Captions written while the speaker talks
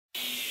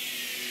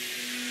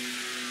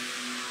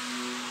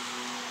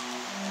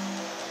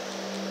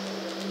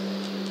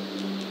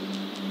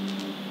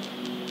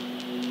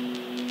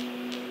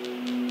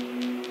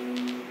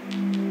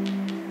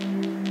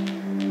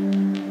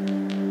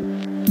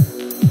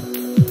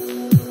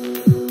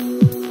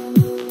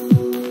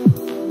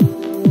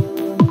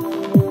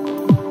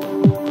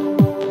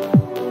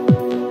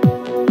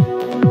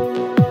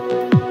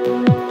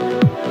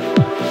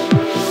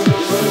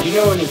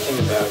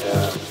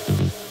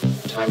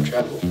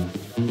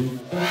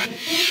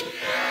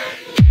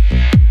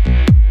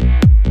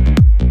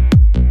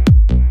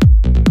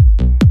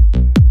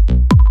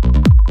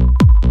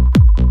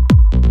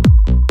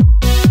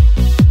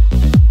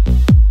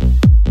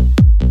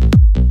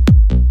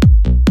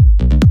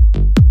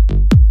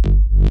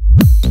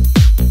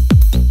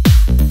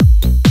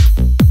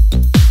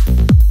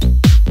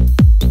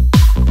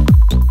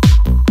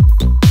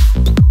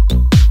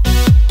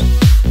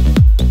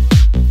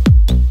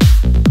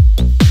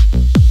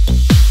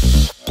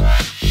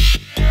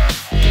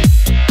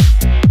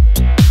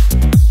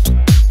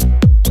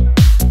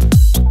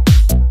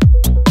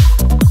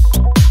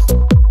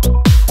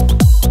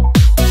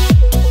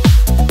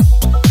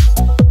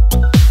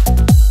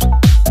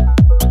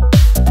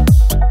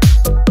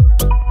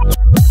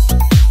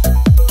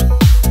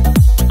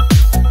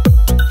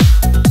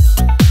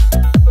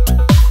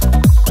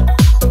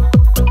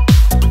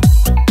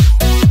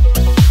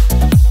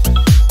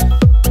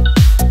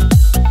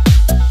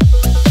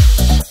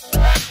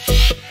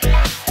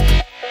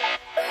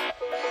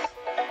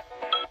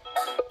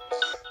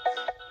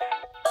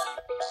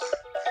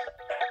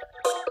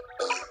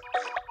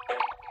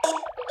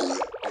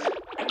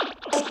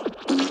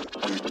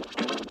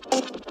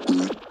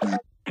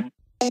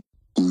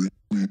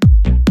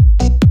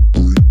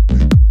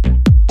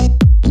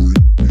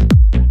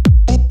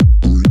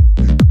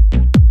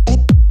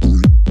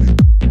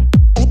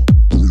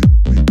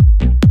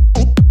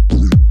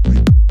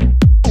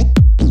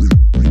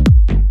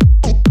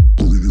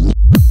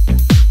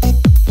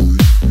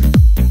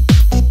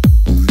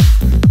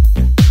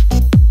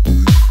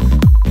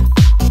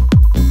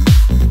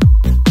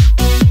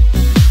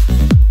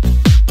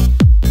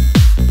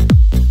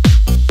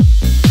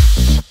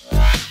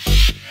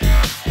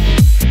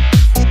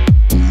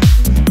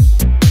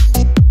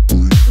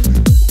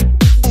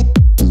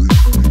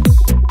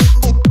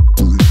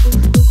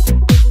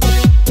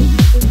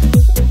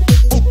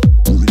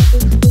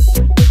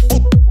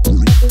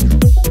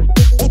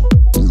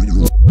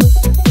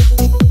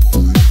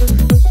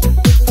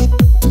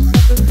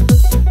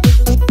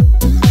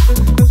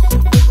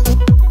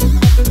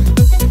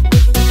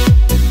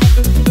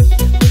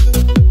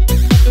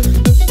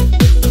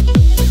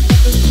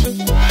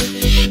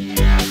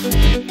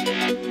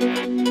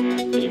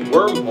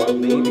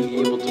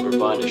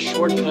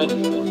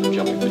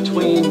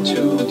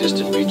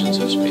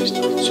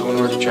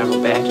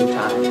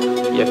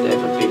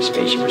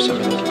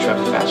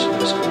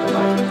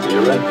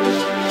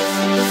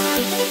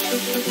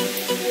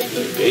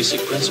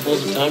Basic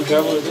principles of time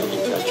travel are that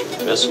you've got your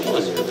vessel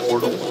and your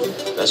portal.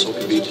 The vessel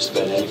can be just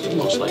about anything,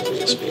 most likely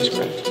a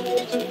spacecraft.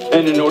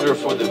 And in order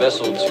for the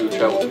vessel to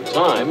travel through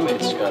time,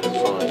 it's got to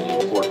find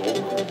a portal,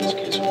 in this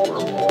case a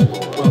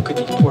wormhole. Well, could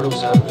these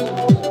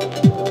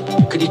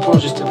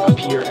portals just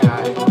appear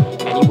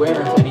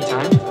anywhere,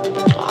 anytime?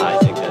 I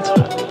think that's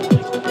highly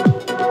unlikely.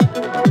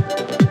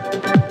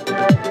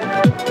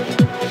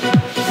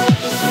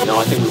 No,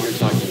 I think what we're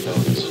talking about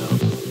is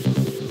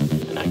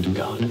an act of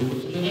God.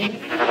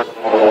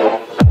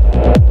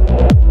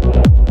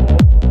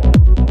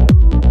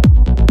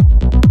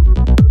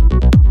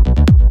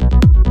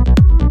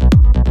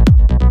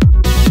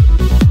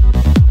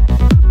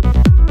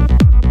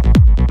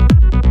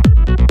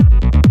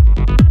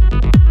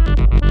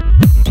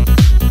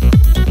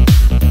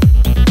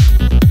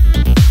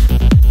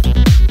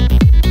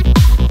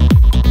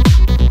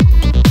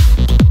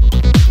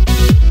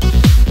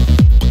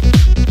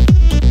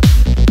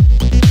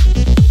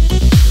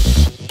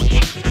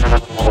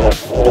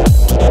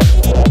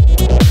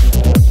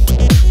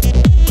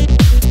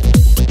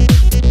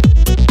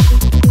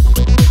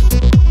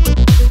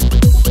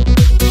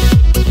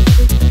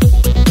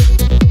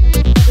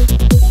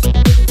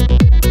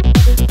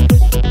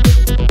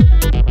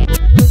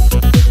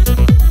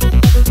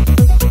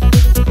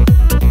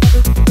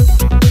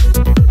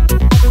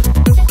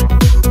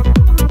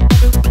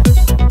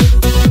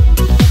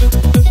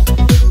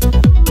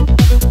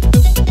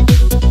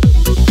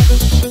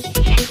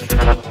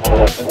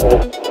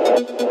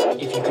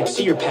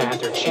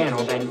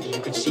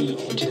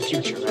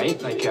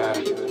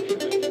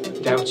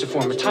 It's a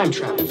form of time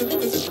travel.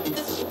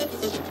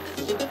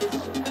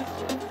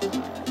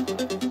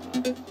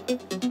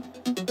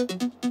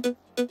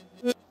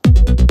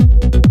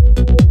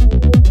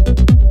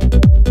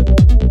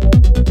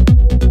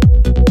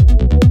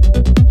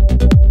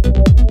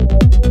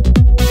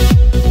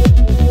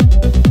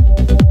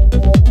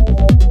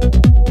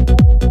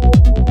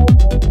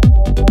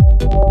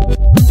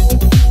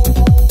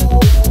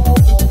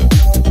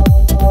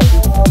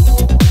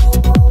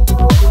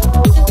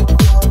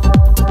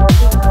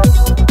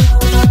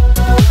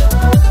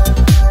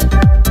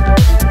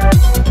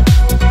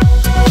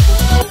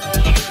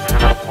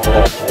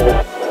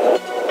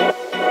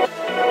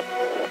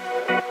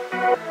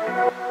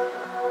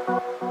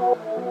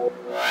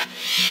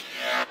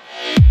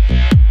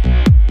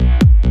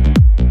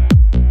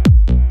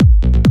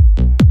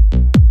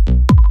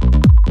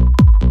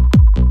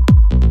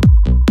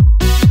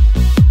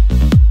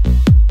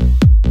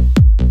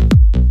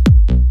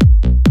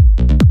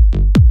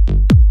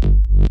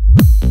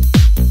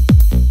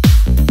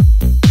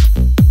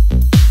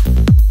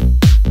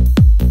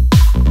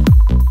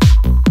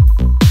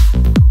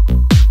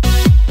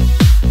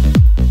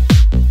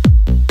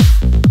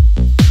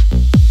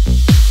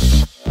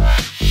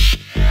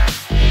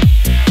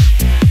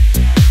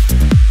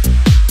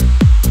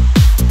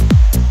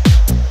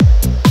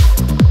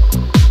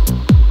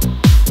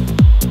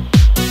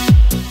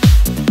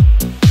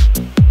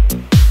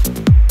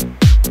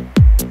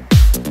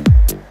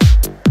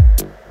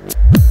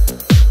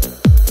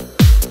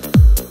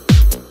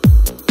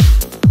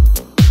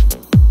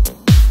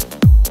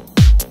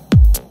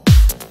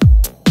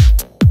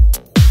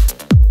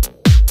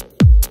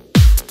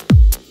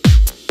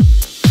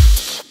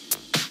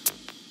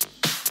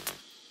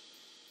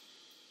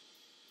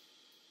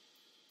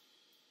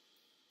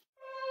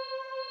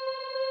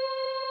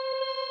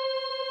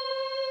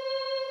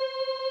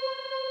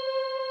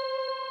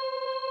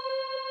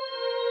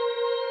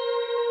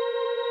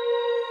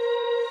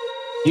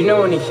 Do you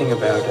know anything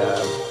about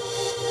time?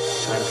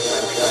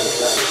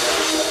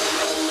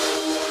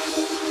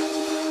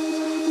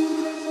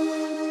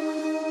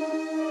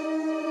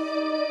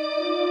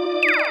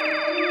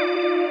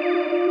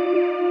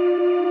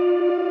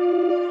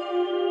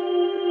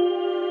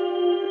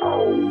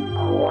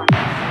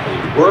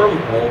 A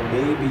wormhole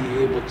may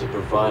be able to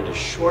provide a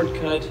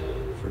shortcut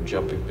for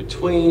jumping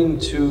between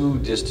two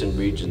distant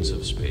regions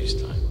of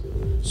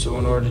space-time. So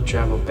in order to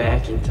travel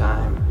back in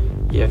time,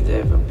 you have to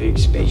have a big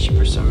spaceship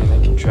or something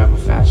that can travel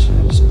faster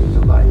than the speed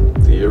of light.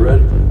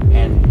 Theoretically.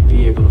 And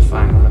be able to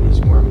find one of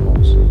these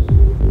wormholes.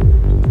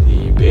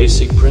 The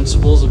basic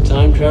principles of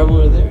time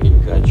travel are there.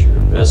 You've got your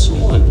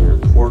vessel and your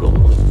portal.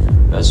 Your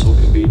vessel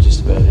can be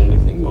just about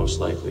anything, most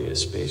likely a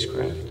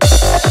spacecraft.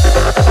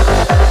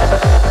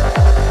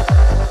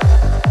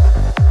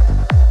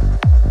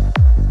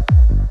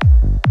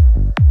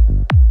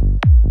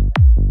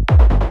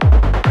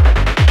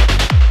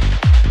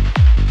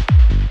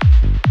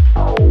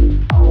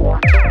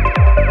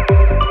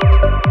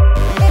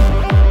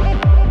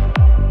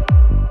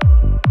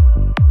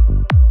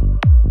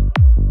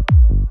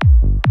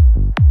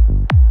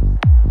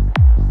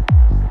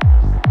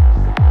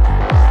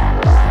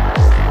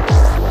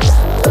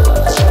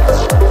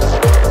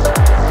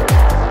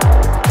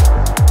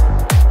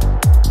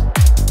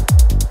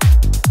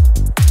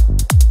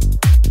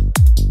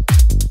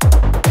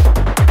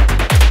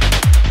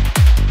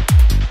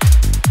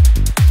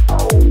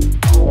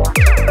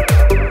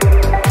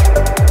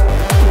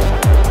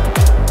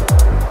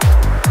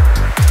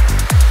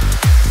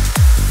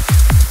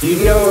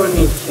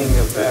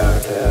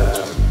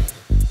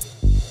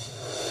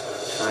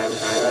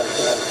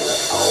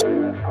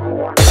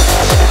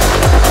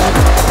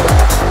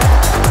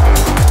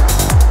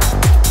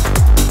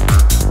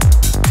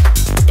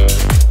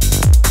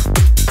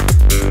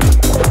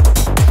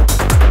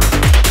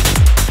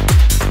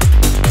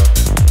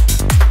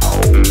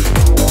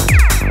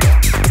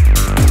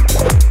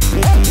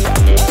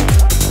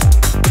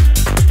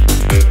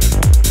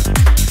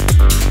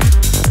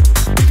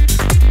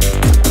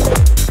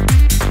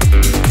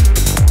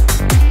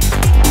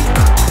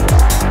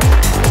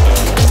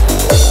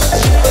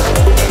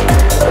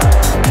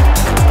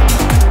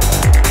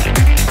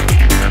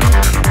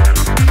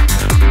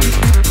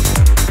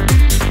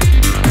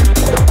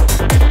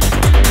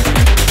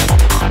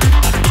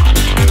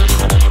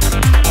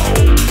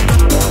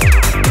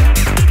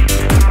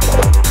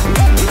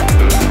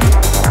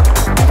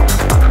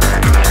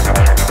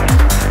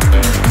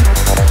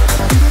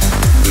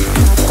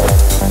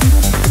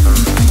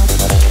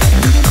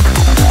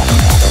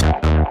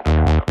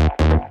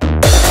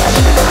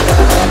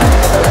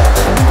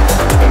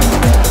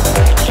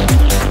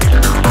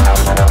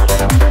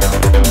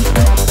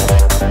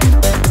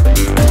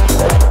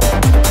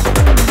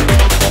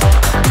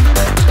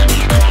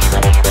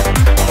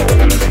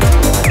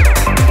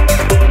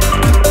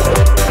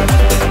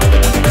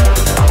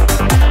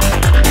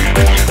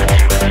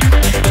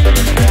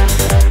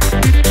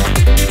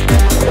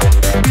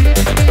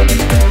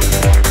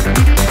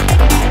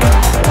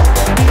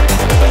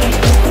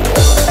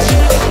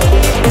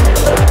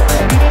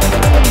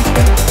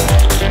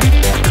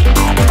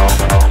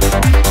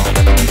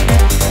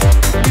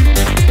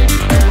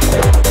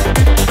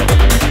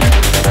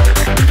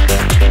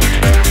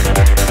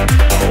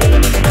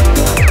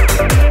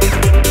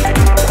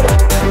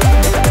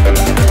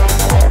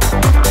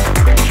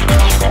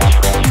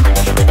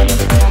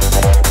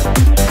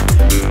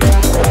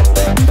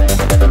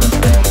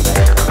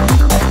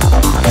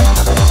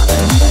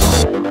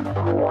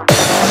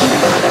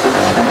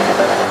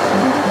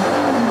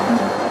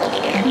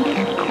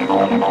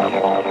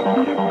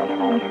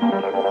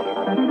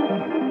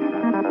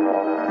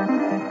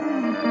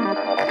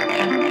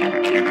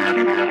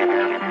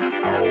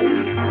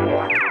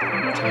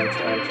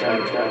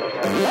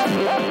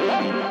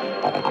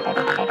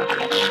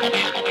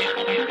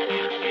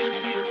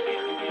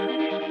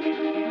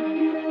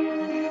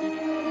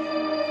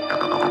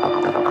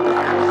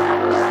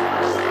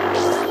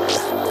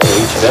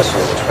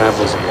 vessel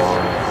travels along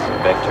a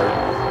vector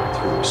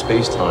through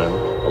space-time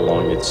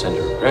along its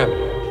center of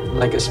gravity.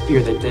 Like a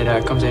spear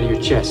that comes out of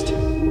your chest.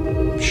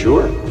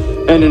 Sure.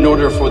 And in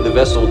order for the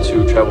vessel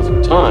to travel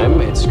through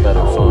time, it's got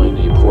to find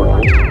a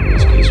portal, in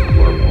this case a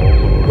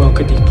wormhole. Well,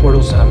 could these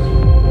portals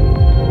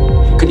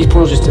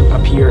just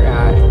appear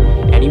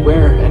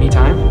anywhere,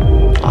 anytime?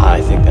 I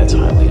think that's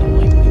highly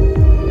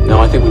unlikely. No,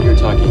 I think what you're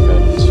talking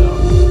about is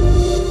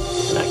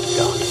an act of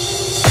God.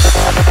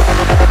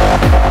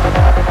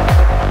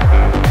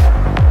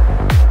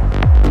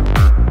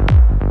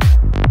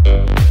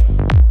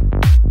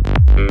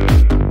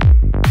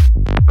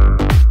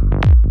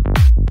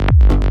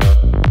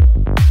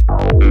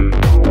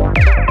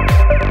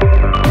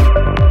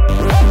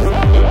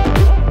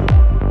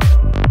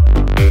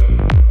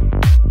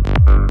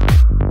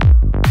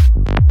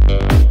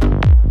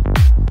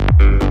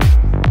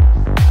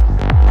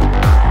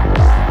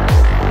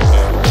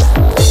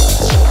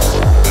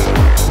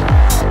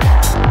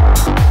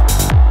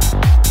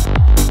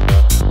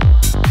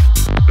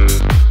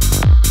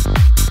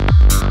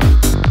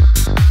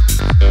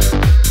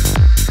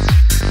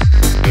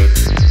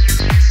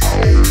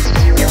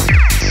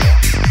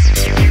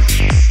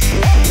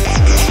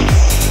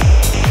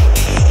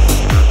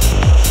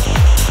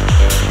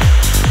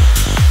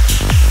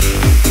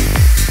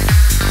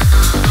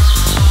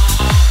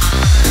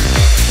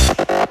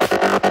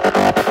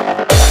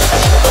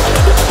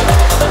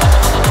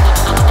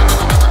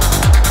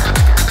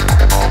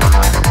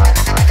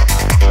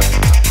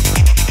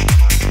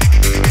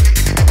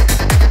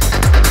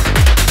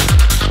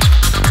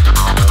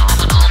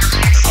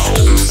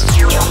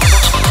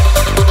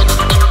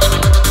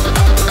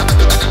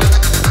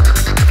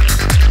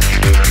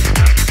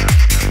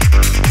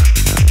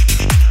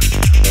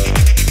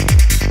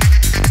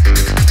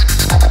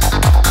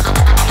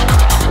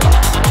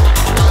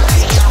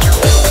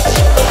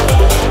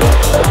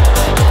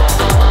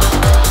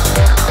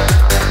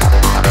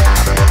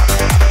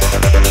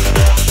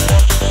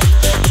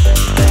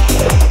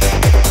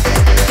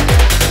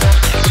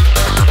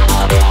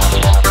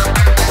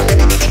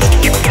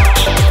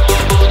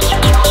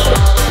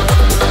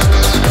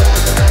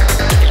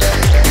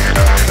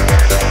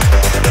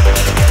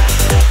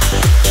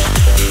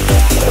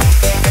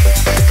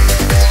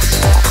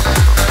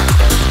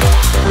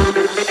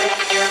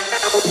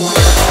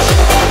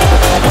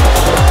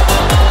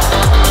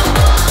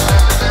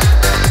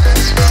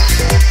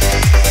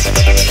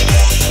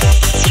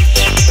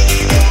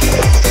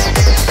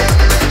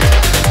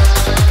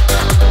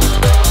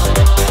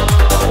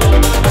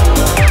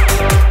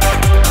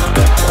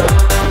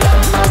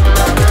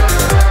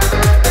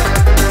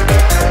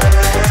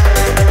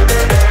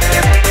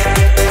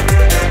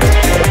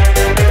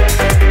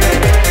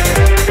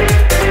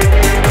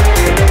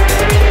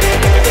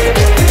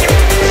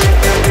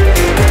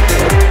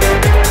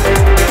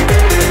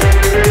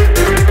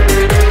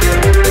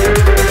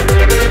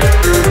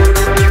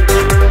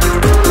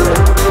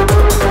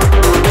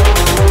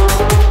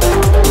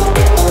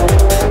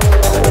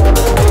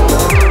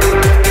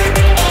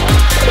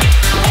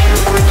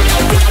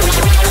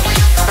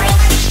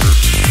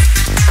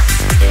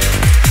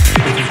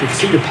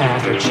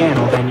 path or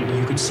channel, then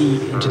you could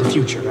see into the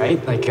future,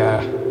 right? Like,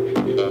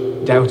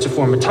 that's a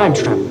form of time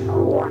travel.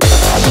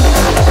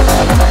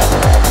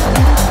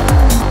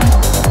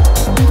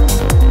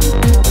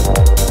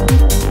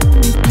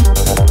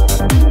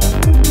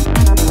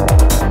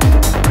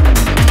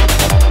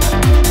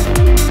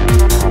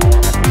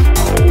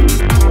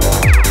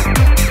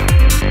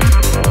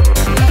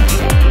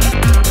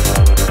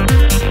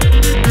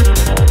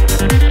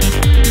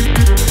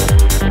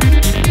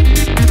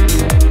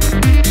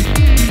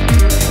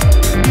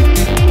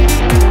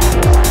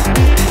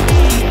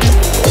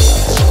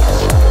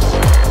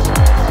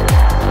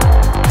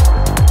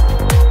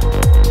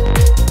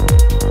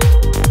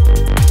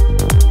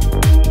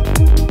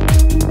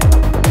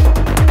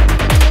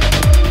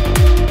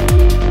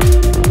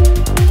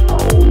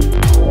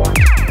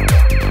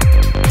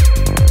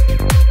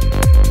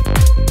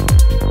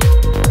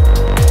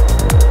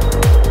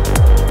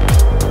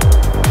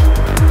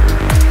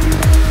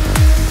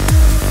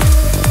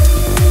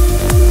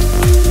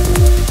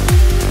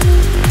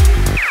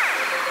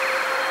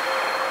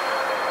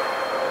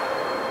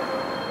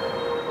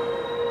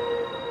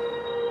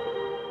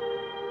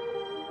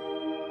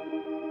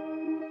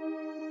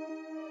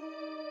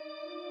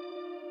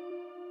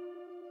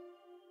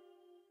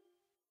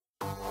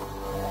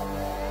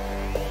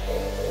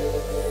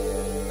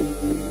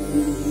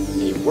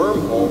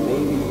 Wormhole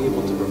may be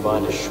able to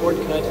provide a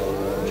shortcut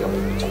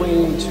jumping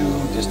between two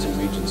distant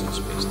regions of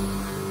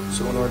space-time.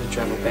 So in order to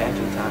travel back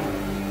in time,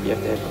 you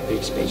have to have a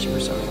big spaceship or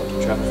something that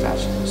can travel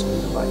faster than the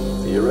speed of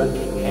light.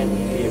 Theoretically. And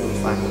be able to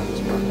find one of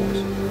these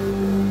wormholes.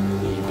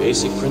 The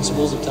basic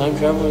principles of time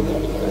travel are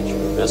that you've got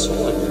your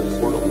vessel and your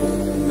portal.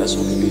 The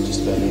vessel can be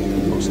just about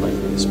anything, most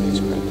likely a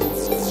spacecraft.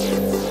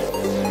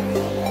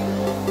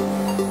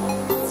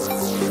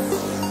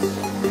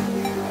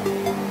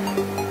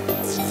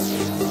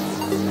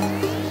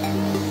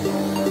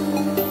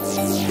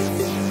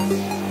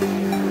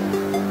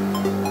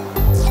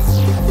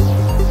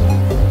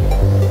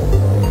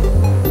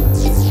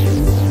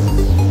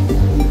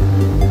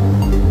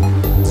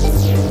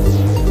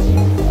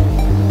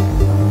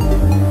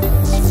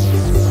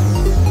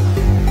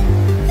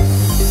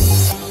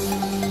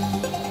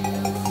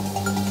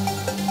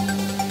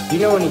 Do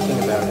you know anything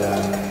about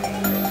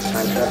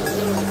time travel?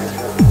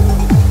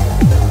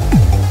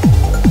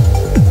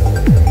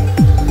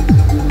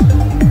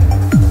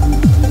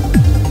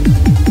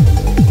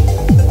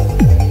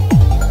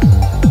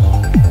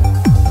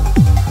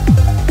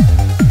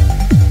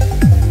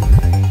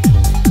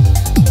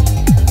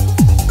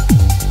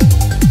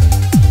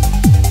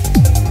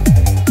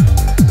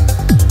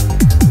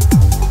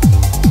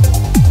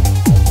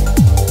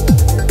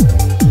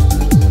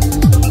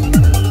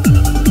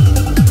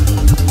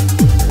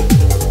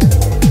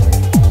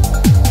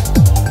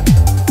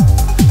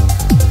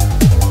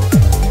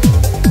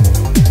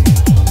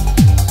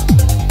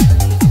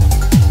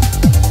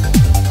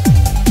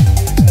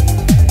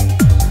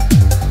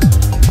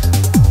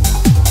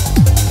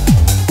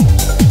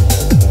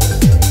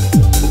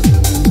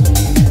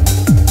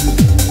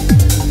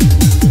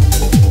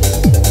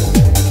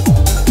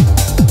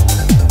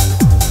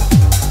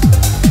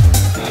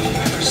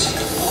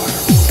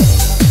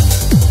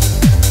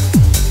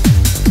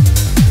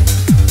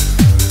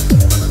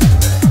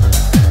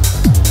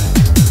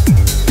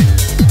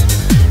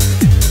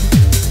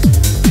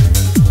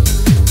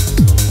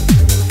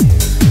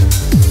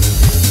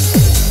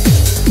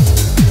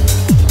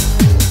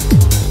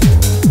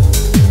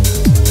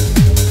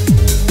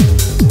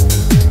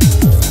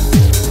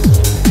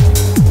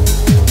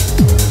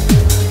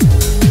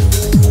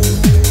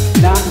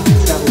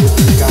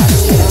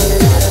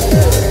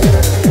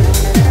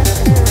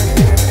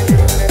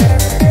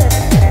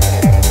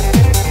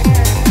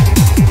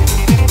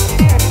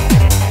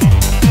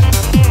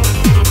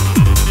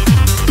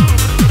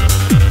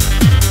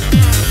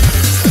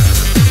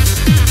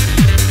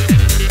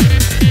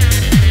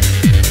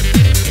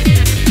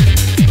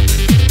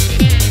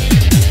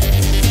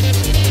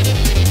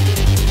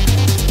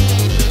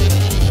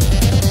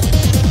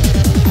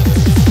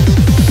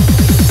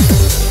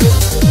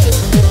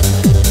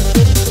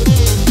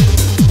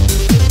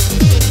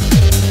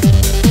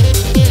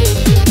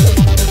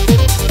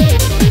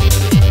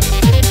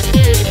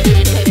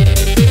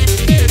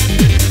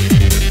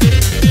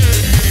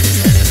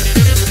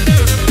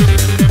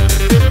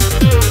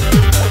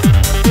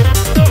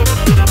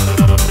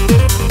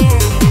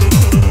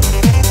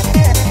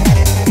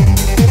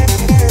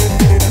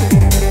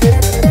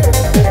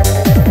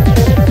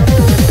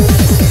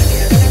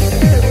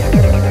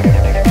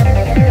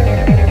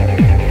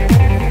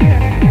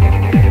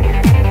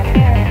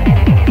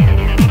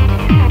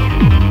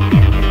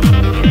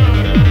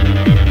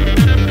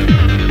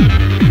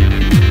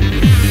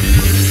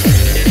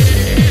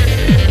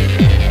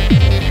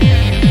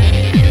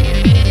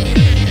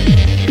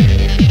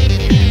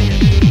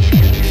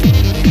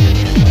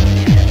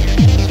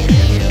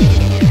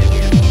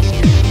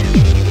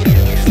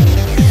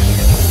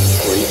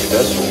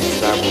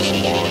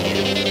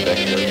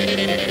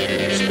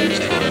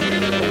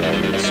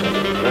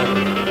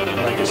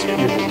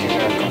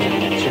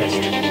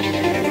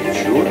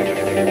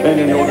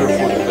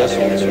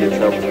 vessel to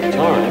travel through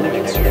time,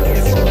 it's got to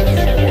find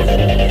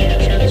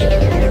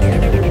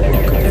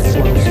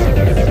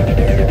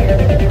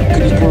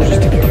Could these portals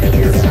just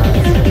appear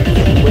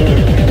anywhere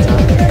in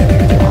time?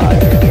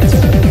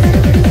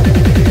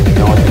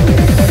 No, I think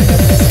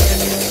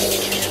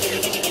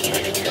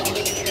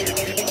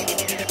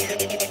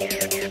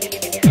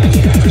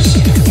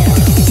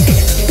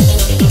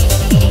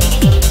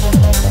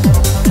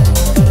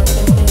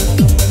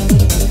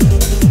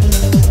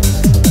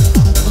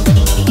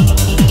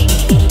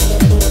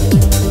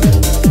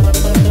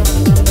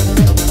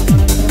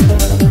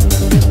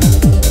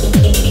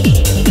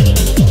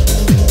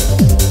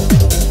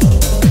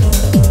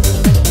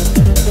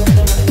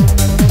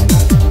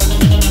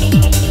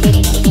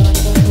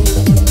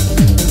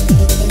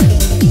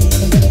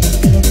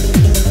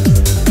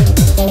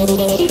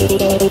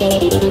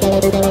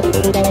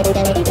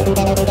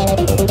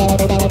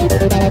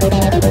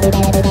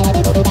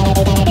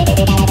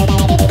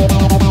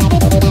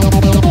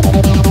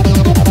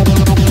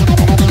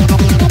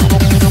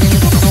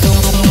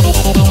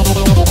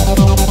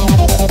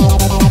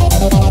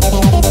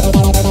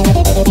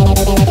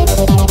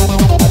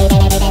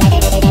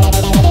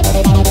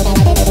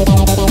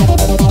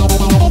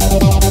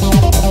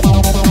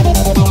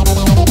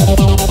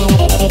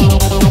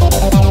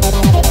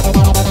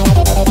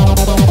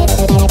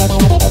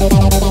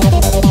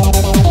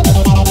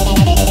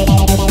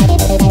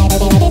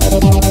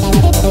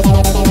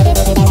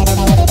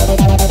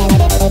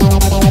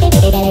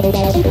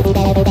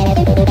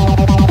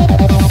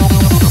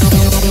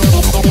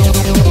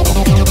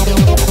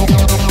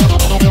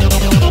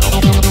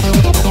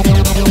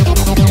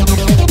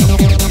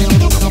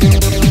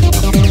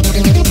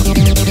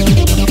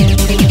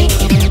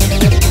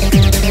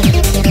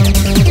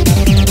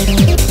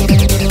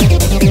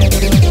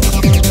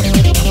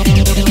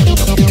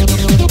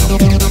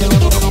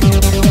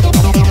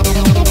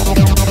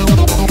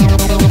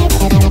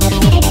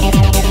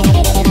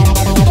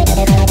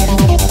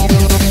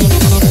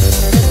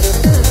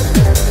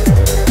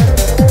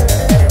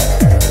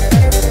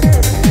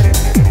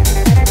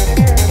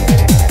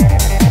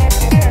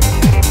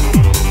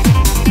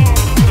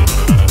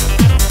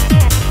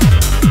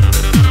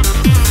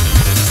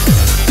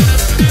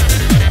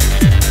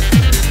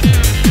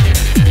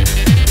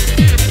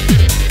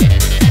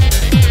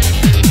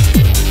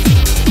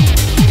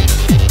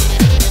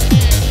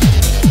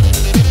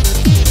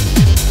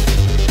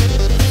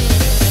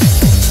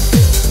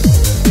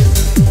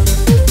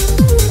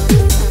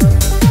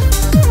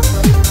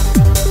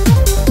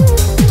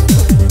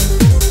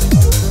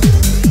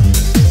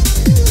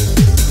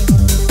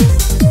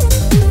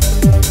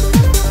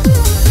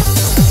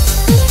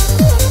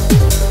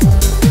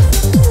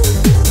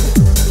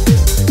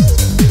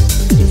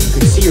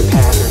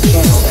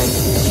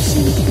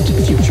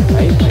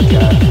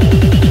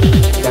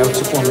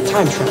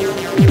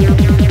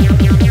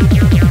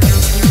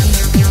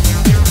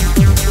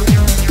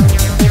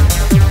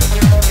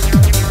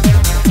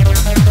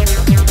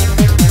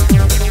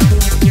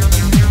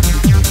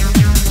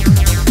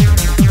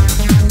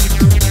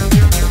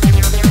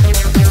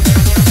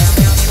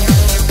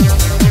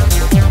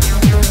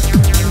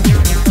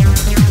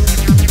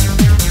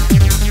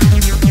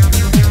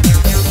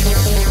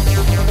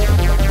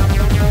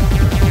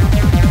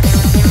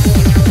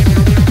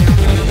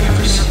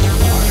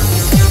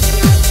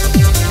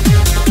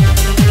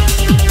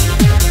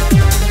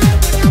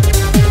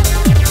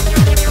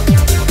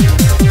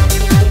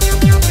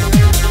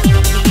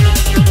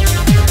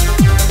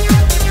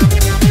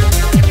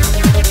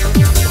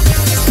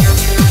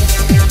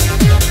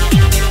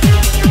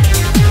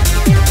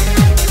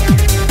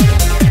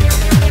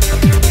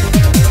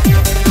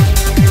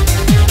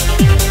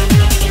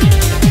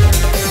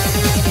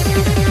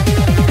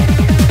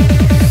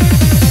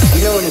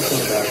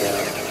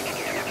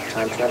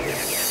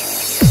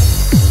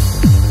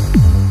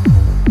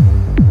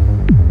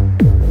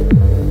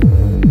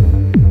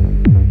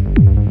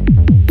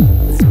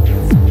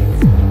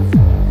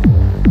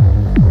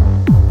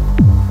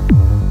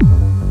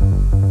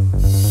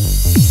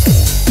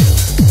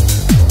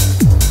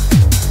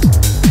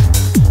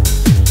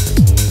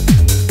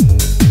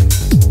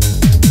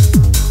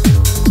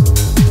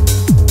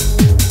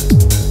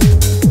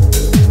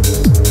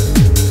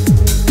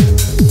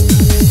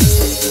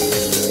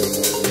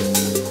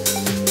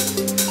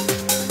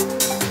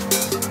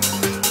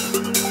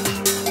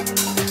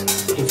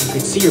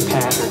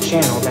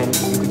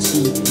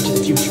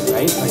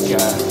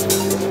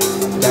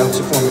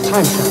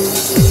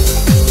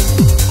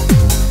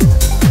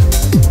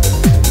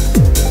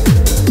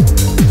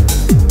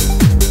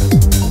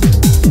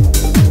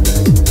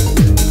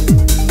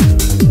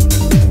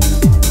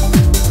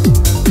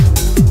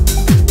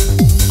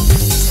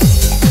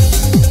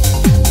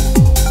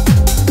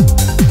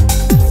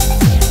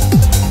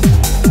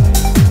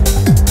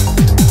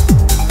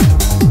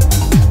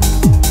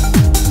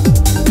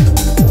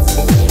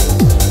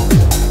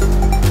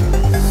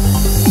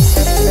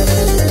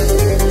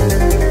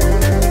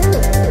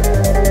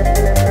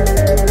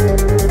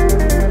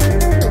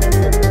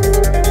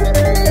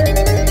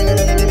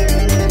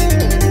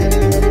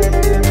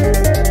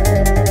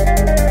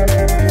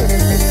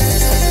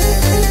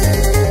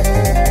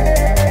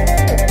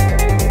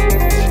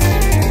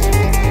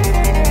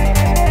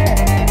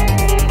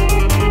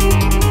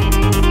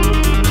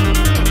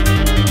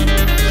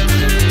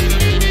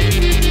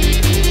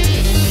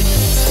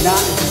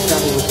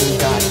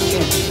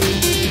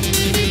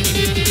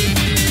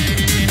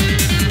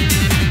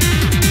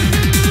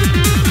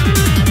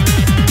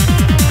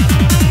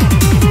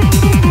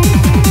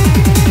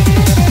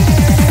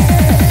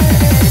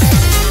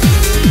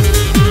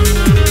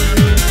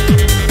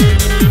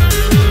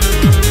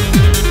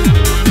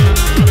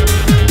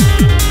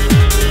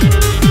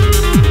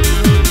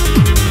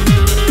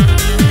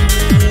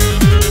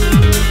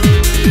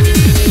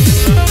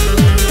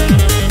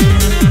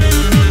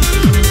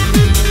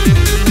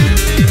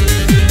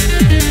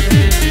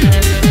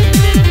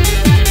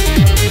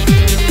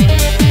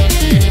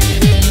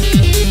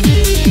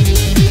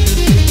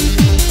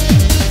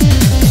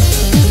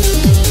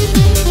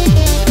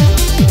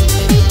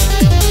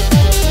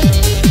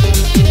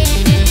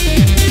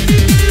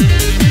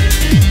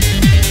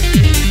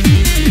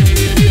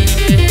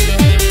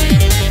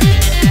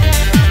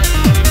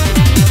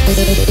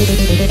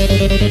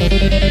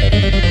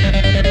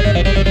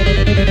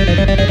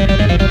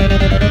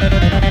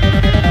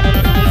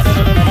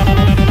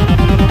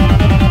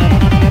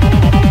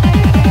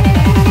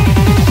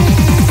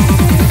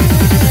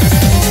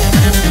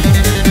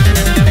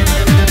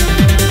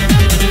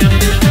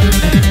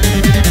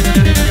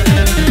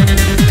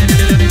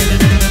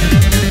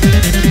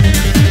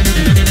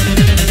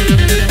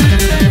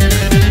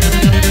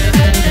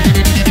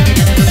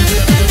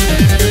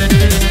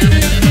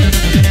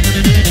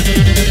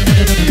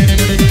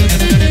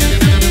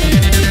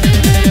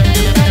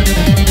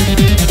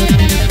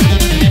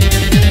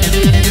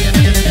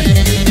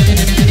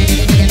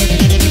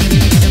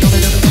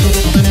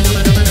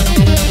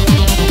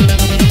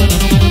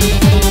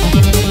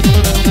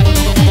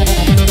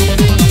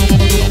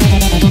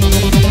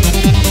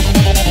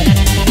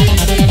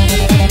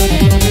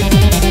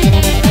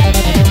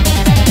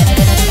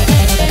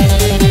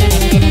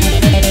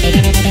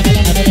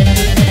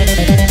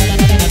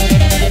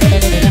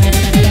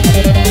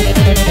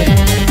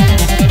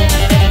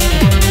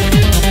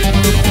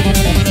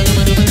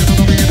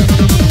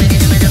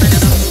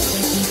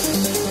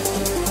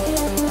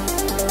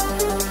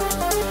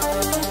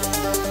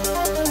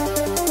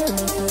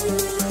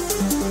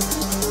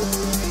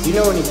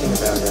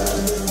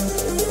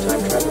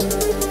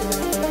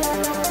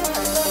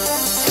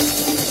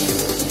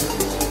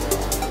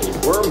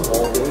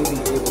wormhole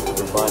may be able to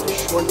provide a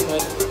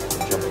shortcut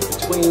jumping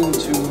between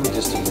two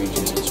distant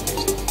regions in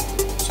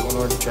space. So in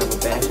order to travel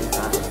back in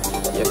time,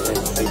 you have to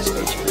have a big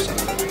spaceship or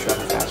something that can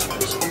travel faster than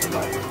the speed of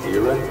light.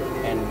 You're right.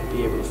 And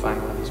be able to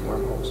find one of these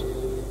wormholes.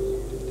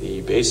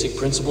 The basic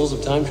principles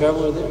of time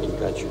travel are there. You've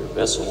got your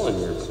vessel and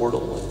your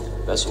portal.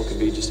 And vessel could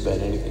be just about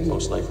anything,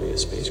 most likely a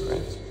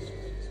spacecraft.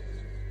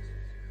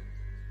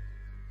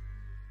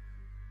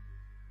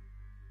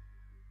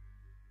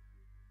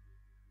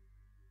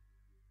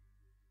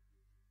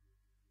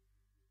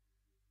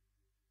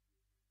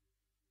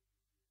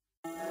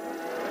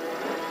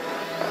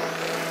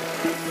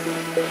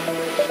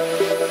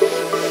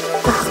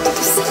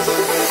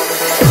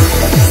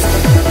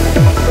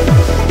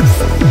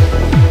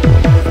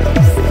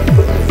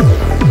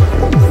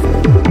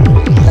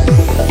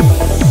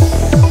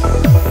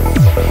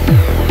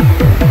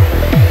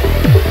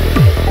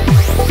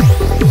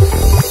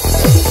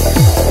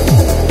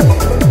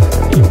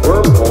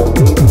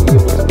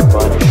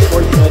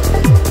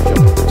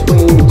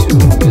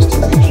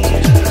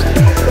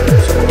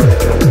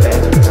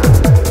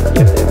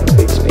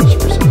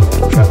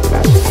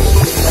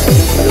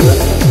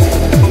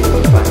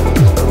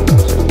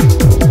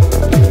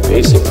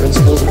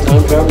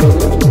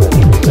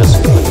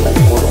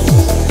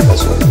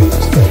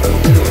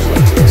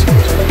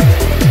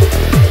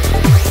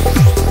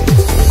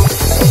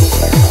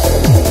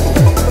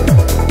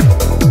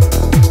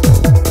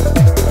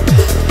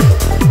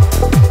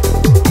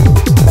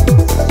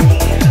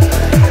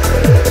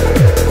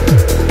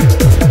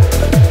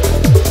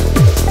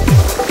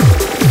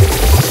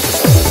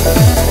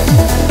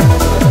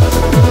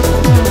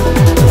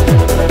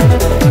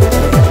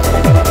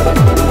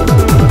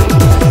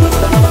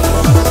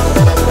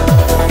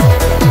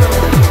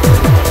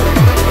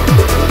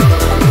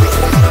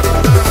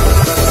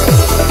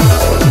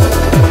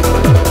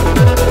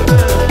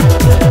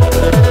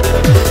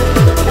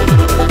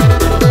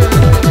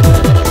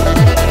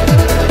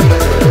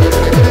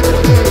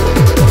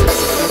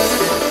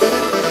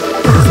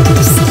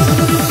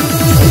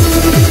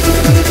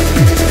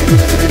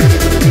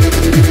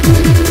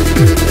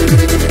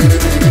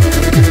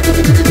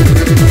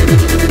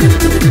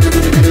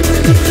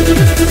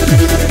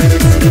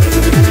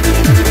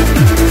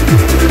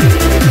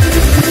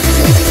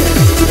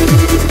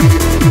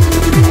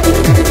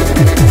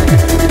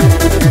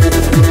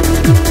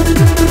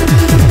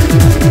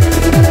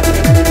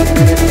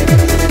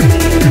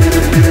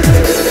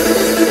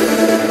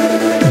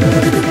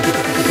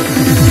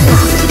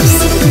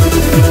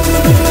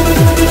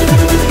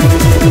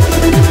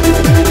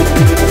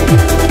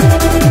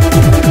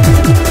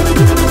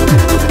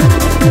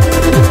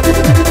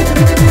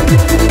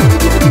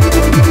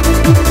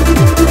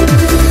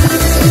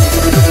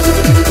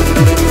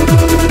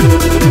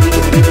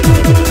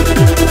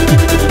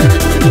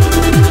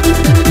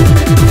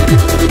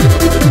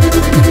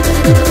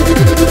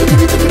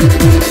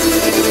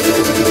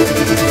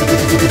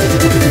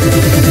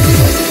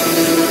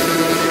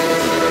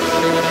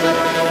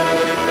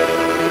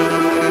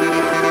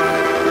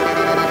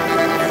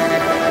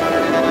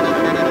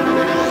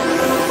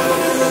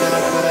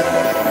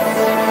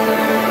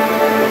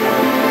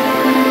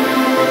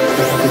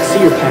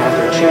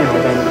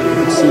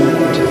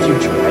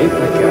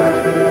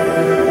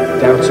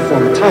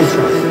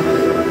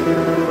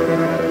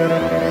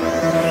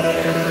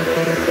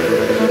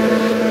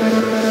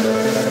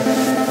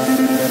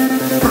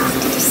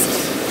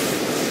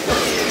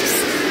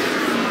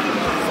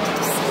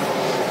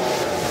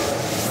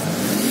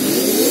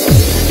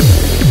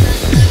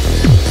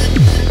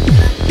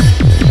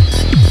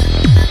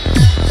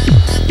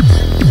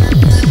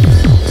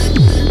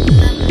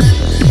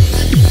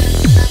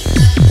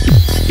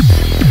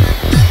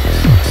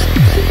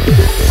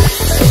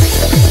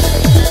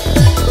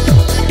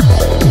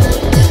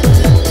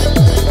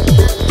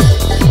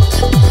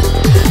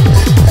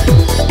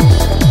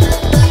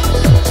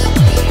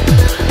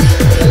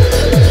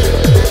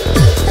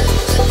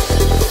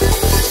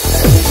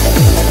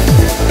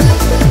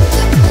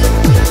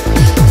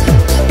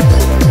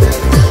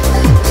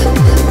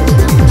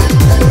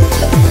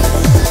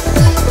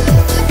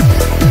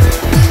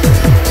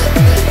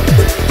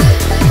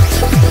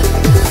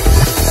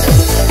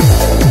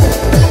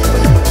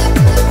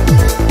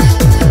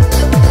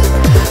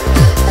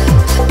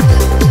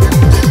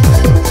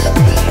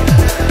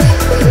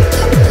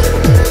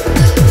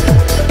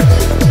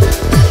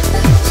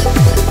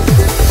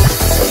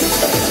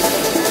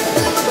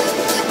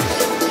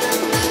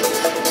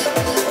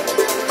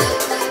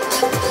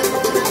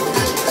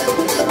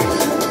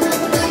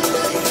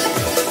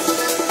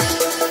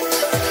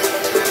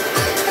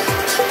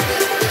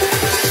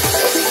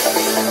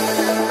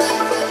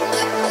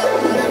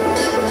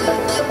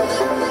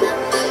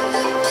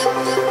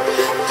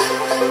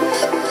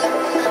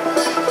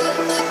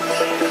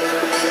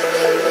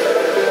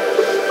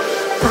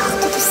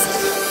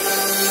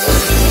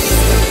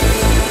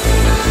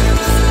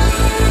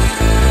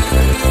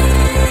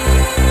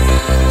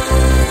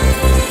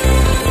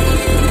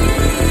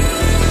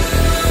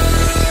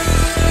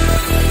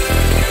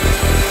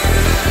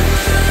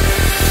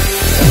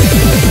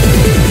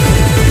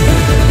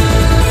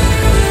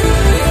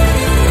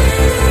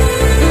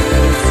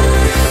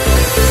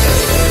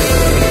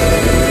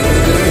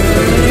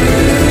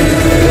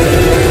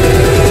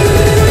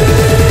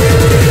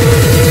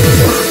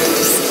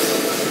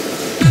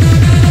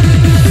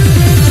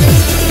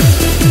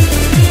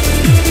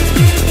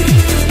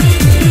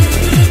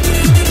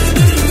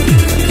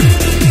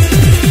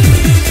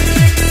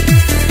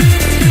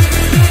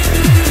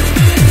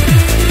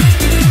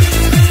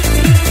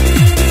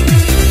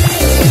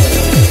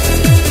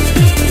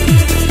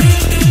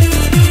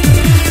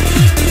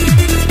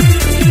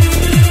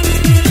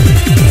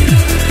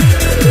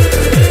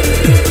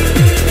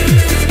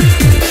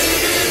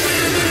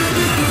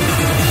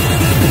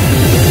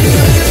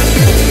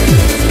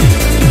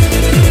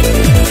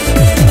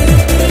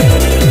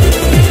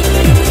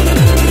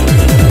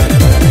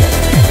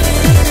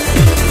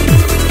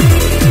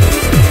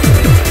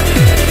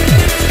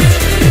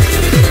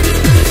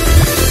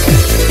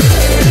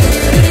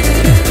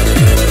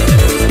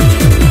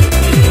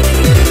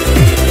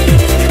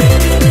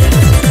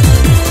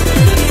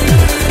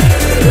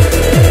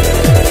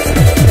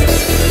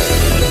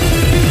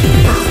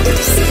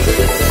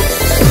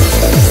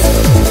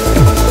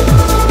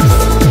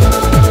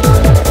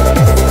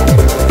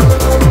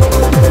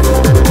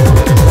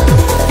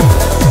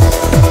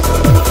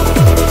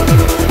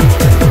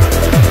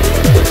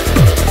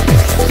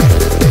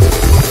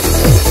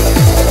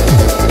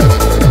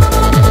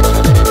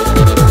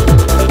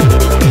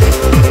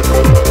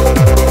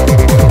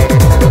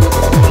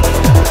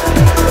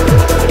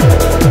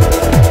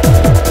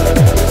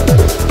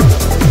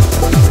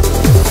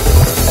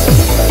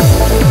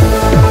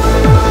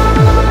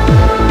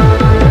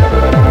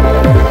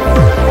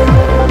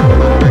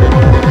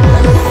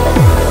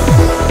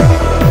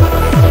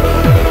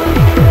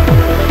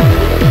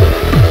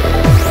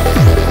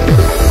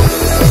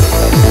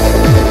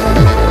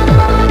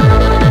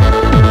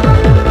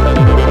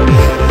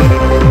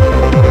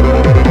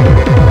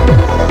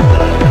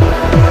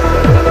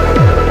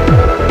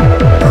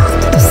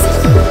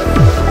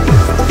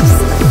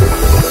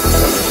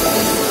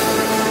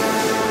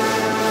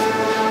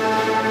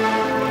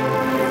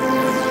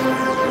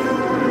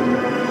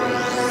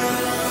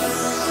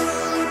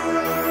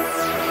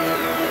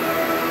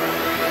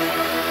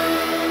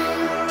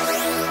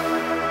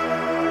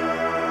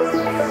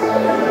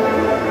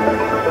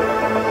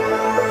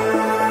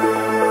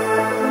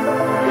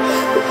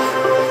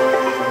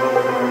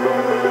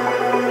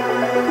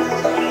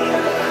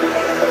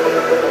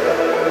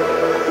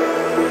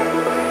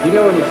 You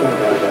know anything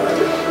about